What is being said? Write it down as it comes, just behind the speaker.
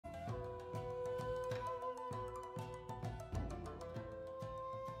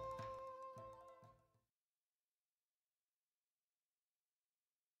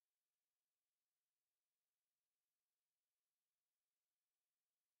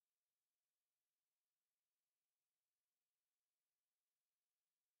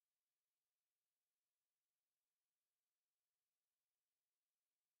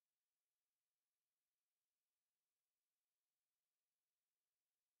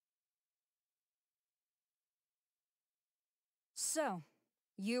So,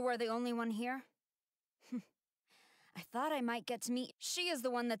 you are the only one here? I thought I might get to meet. She is the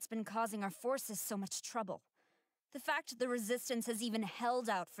one that's been causing our forces so much trouble. The fact the Resistance has even held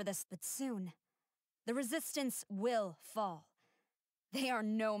out for this, but soon, the Resistance will fall. They are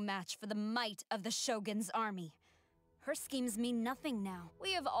no match for the might of the Shogun's army. Her schemes mean nothing now.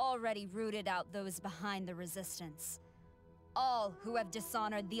 We have already rooted out those behind the Resistance. All who have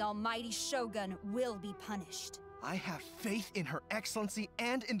dishonored the almighty Shogun will be punished. I have faith in Her Excellency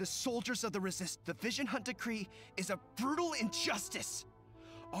and in the soldiers of the Resist. The Vision Hunt Decree is a brutal injustice.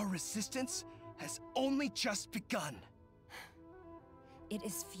 Our resistance has only just begun. It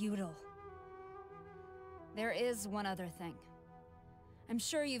is futile. There is one other thing. I'm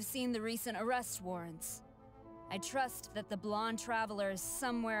sure you've seen the recent arrest warrants. I trust that the blonde traveler is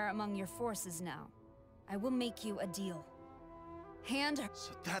somewhere among your forces now. I will make you a deal. Hand her.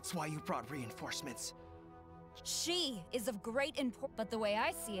 So that's why you brought reinforcements. She is of great importance, but the way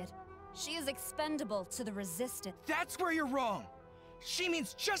I see it, she is expendable to the Resistance. That's where you're wrong. She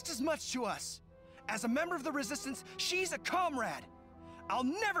means just as much to us. As a member of the Resistance, she's a comrade. I'll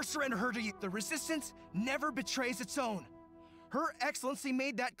never surrender her to you. The Resistance never betrays its own. Her Excellency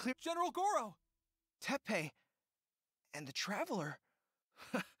made that clear. General Goro! Teppei and the Traveler.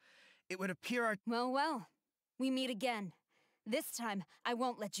 It would appear our— Well, we meet again. This time, I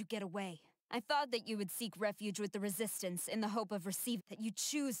won't let you get away. I thought that you would seek refuge with the Resistance in the hope of receiving that you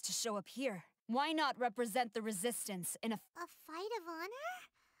choose to show up here. Why not represent the Resistance in a fight of honor?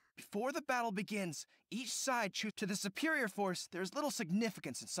 Before the battle begins, each side chooses. To the superior force, there's little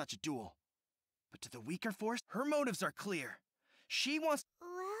significance in such a duel. But to the weaker force, her motives are clear. She wants— Well,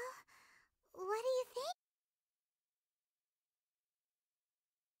 what do you think?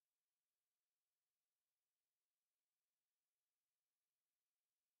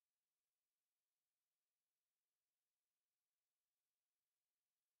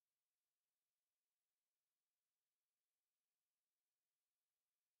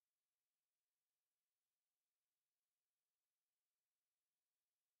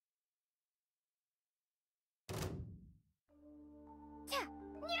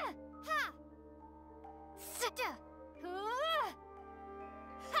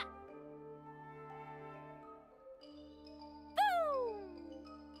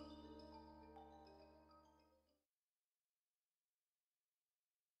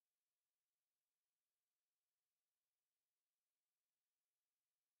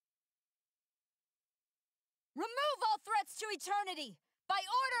 Remove all threats to eternity! By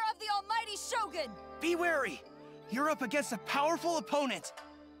order of the almighty Shogun! Be wary! You're up against a powerful opponent!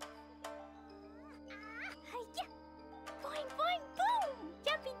 Boing, boing, boom!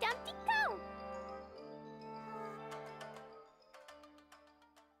 Jumpy, dumpty, go!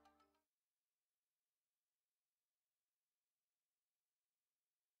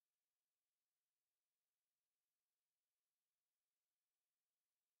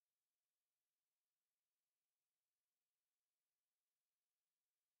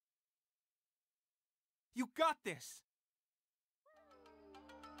 You got this!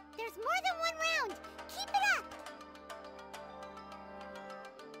 There's more than one round! Keep it up!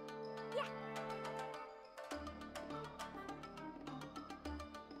 Yeah.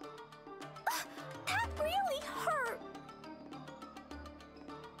 That really hurt!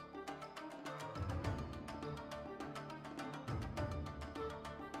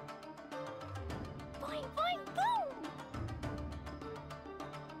 Boing, boing, boom!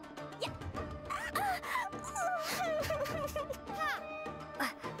 Yeah.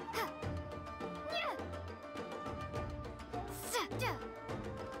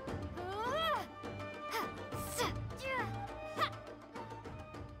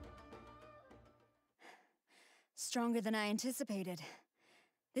 Stronger than I anticipated.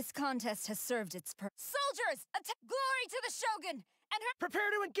 This contest has served its purpose. Soldiers! Glory to the Shogun! And her—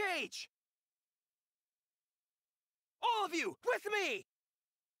 Prepare to engage! All of you, with me!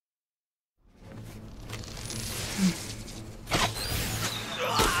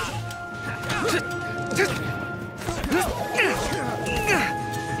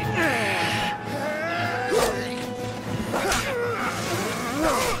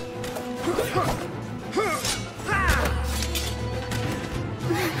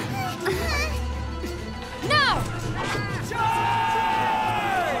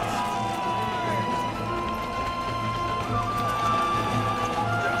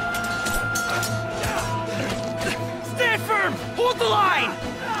 Hold the line!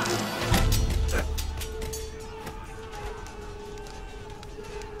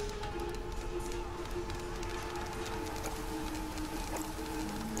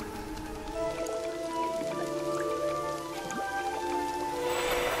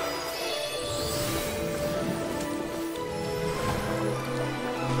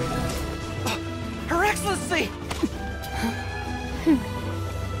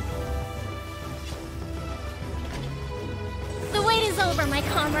 over, my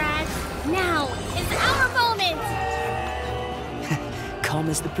comrades. Now is our moment! Calm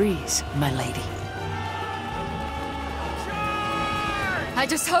as the breeze, my lady. I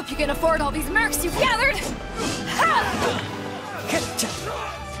just hope you can afford all these mercs you've gathered!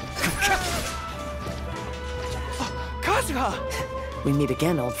 Kazuha! We meet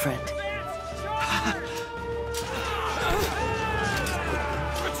again, old friend.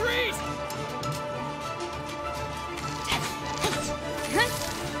 Retreat!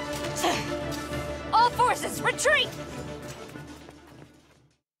 All forces, retreat!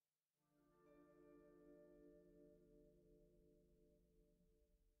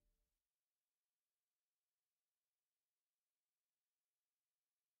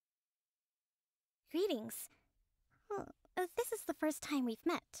 Greetings. Well, this is the first time we've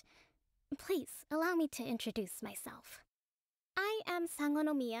met. Please, allow me to introduce myself. I am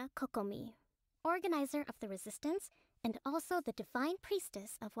Sangonomiya Kokomi, organizer of the Resistance and also the Divine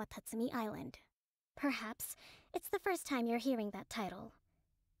Priestess of Watatsumi Island. Perhaps it's the first time you're hearing that title.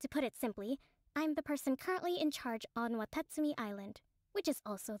 To put it simply, I'm the person currently in charge on Watatsumi Island, which is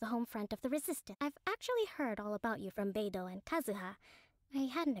also the home front of the Resistance. I've actually heard all about you from Beidou and Kazuha. I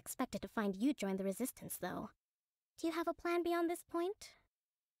hadn't expected to find you join the Resistance, though. Do you have a plan beyond this point?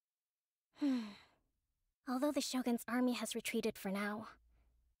 Although the Shogun's army has retreated for now,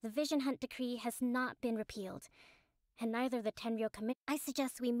 the Vision Hunt Decree has not been repealed, and neither the Tenryo Commit. I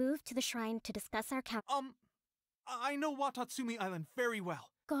suggest we move to the shrine to discuss our count. I know Watatsumi Island very well.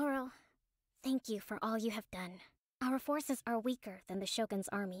 Goro, thank you for all you have done. Our forces are weaker than the Shogun's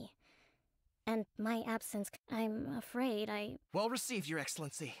army. And my absence, I'm afraid Well received, Your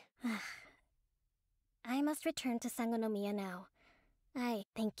Excellency. I must return to Sangonomiya now. I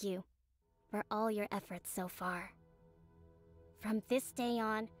thank you for all your efforts so far. From this day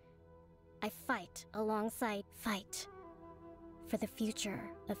on, I fight for the future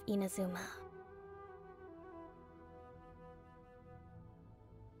of Inazuma.